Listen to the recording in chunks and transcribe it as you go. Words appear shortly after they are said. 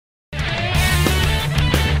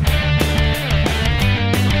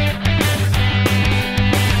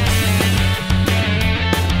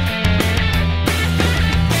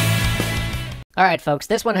Alright folks,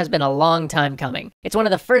 this one has been a long time coming. It's one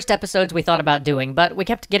of the first episodes we thought about doing, but we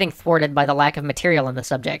kept getting thwarted by the lack of material on the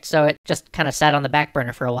subject, so it just kinda sat on the back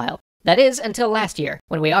burner for a while. That is, until last year,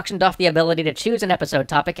 when we auctioned off the ability to choose an episode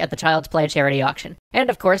topic at the Child's Play charity auction. And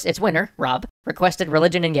of course, its winner, Rob, requested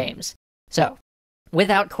religion in games. So,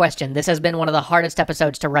 without question, this has been one of the hardest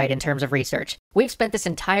episodes to write in terms of research. We've spent this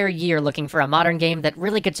entire year looking for a modern game that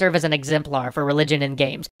really could serve as an exemplar for religion in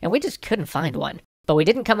games, and we just couldn't find one. But we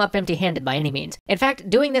didn't come up empty-handed by any means. In fact,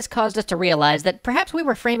 doing this caused us to realize that perhaps we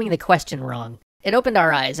were framing the question wrong. It opened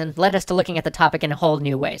our eyes and led us to looking at the topic in a whole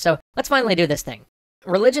new way, so let's finally do this thing.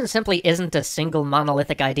 Religion simply isn't a single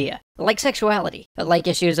monolithic idea. Like sexuality, like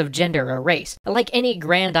issues of gender or race, like any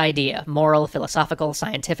grand idea, moral, philosophical,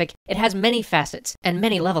 scientific, it has many facets and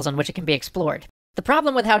many levels on which it can be explored. The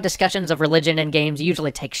problem with how discussions of religion in games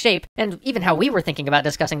usually take shape, and even how we were thinking about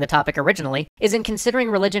discussing the topic originally, is in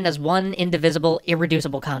considering religion as one indivisible,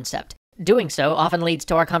 irreducible concept. Doing so often leads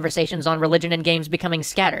to our conversations on religion in games becoming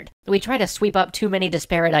scattered. We try to sweep up too many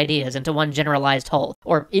disparate ideas into one generalized whole,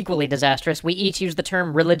 or equally disastrous, we each use the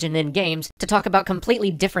term religion in games to talk about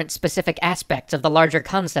completely different specific aspects of the larger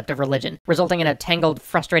concept of religion, resulting in a tangled,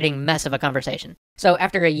 frustrating mess of a conversation. So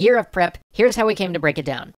after a year of prep, here's how we came to break it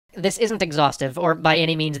down. This isn't exhaustive, or by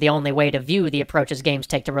any means the only way to view the approaches games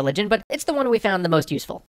take to religion, but it's the one we found the most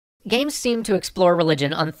useful. Games seem to explore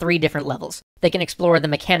religion on three different levels. They can explore the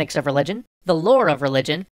mechanics of religion, the lore of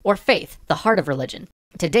religion, or faith, the heart of religion.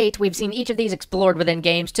 To date, we've seen each of these explored within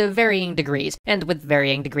games to varying degrees, and with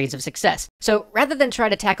varying degrees of success. So rather than try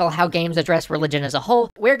to tackle how games address religion as a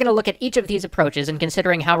whole, we're going to look at each of these approaches in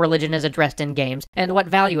considering how religion is addressed in games, and what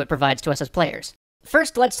value it provides to us as players.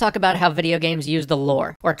 First, let's talk about how video games use the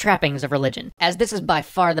lore, or trappings of religion, as this is by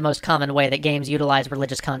far the most common way that games utilize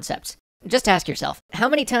religious concepts. Just ask yourself, how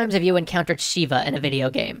many times have you encountered Shiva in a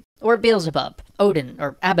video game? Or Beelzebub, Odin,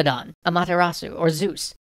 or Abaddon, Amaterasu, or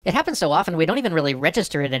Zeus? It happens so often we don't even really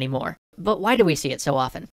register it anymore. But why do we see it so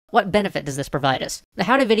often? What benefit does this provide us?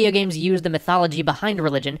 How do video games use the mythology behind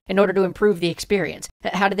religion in order to improve the experience?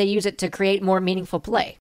 How do they use it to create more meaningful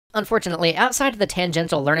play? Unfortunately, outside of the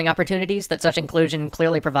tangential learning opportunities that such inclusion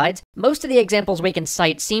clearly provides, most of the examples we can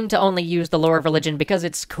cite seem to only use the lore of religion because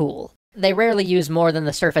it's cool. They rarely use more than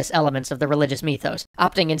the surface elements of the religious mythos,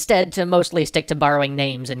 opting instead to mostly stick to borrowing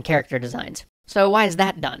names and character designs. So why is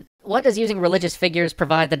that done? What does using religious figures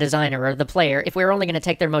provide the designer or the player if we're only going to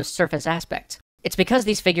take their most surface aspects? It's because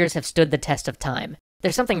these figures have stood the test of time.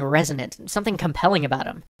 There's something resonant, something compelling about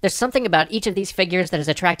them. There's something about each of these figures that has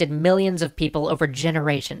attracted millions of people over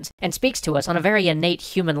generations, and speaks to us on a very innate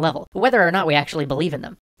human level, whether or not we actually believe in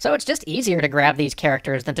them. So it's just easier to grab these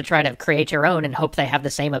characters than to try to create your own and hope they have the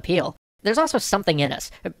same appeal. There's also something in us,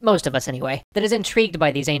 most of us anyway, that is intrigued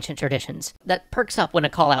by these ancient traditions, that perks up when a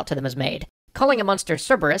call out to them is made. Calling a monster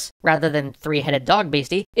Cerberus, rather than three-headed dog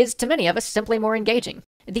beastie, is to many of us simply more engaging.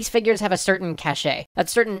 These figures have a certain cachet, a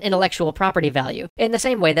certain intellectual property value, in the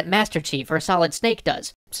same way that Master Chief or Solid Snake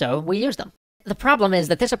does, so we use them. The problem is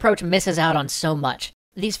that this approach misses out on so much.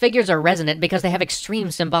 These figures are resonant because they have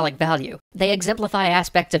extreme symbolic value. They exemplify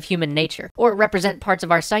aspects of human nature, or represent parts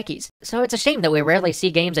of our psyches, so it's a shame that we rarely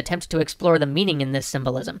see games attempt to explore the meaning in this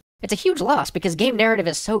symbolism. It's a huge loss because game narrative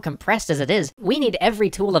is so compressed as it is, we need every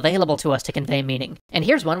tool available to us to convey meaning, and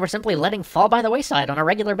here's one we're simply letting fall by the wayside on a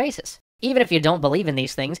regular basis. Even if you don't believe in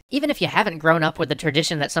these things, even if you haven't grown up with the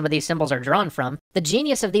tradition that some of these symbols are drawn from, the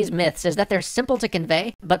genius of these myths is that they're simple to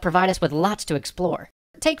convey, but provide us with lots to explore.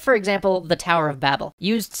 Take, for example, the Tower of Babel,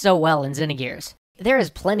 used so well in Xenogears. There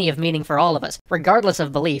is plenty of meaning for all of us, regardless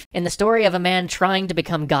of belief, in the story of a man trying to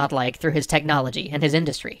become godlike through his technology and his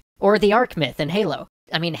industry. Or the Ark myth in Halo.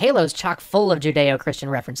 I mean, Halo's chock full of Judeo-Christian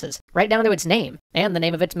references, right down to its name, and the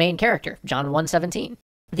name of its main character, John 1:17.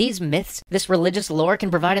 These myths, this religious lore,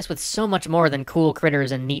 can provide us with so much more than cool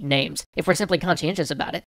critters and neat names, if we're simply conscientious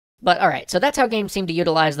about it. But alright, so that's how games seem to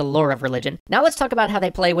utilize the lore of religion. Now let's talk about how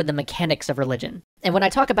they play with the mechanics of religion. And when I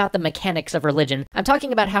talk about the mechanics of religion, I'm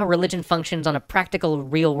talking about how religion functions on a practical,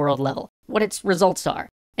 real-world level, what its results are.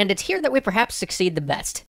 And it's here that we perhaps succeed the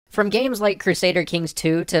best. From games like Crusader Kings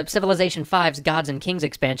 2 to Civilization V's Gods and Kings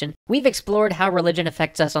expansion, we've explored how religion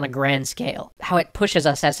affects us on a grand scale, how it pushes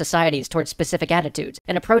us as societies towards specific attitudes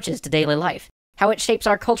and approaches to daily life, how it shapes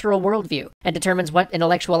our cultural worldview and determines what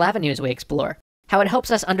intellectual avenues we explore, how it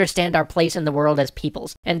helps us understand our place in the world as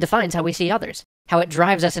peoples, and defines how we see others, how it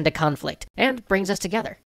drives us into conflict, and brings us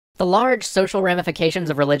together. The large social ramifications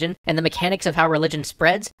of religion, and the mechanics of how religion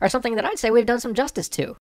spreads, are something that I'd say we've done some justice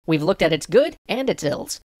to. We've looked at its good and its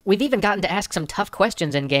ills. We've even gotten to ask some tough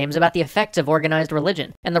questions in games about the effects of organized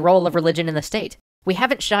religion, and the role of religion in the state. We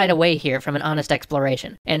haven't shied away here from an honest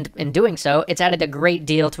exploration, and in doing so, it's added a great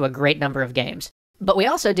deal to a great number of games. But we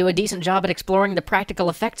also do a decent job at exploring the practical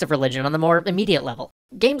effects of religion on the more immediate level.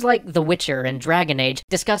 Games like The Witcher and Dragon Age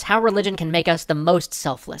discuss how religion can make us the most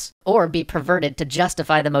selfless, or be perverted to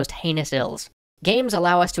justify the most heinous ills. Games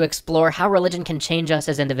allow us to explore how religion can change us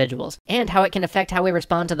as individuals, and how it can affect how we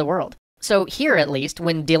respond to the world. So here, at least,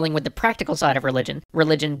 when dealing with the practical side of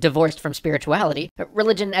religion divorced from spirituality,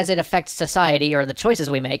 religion as it affects society or the choices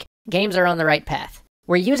we make, games are on the right path.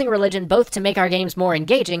 We're using religion both to make our games more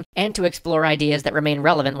engaging and to explore ideas that remain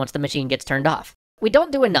relevant once the machine gets turned off. We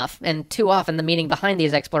don't do enough, and too often the meaning behind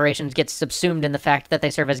these explorations gets subsumed in the fact that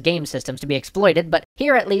they serve as game systems to be exploited, but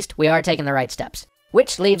here at least we are taking the right steps.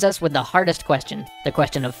 Which leaves us with the hardest question, the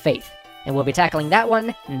question of faith. And we'll be tackling that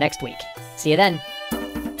one next week. See you then!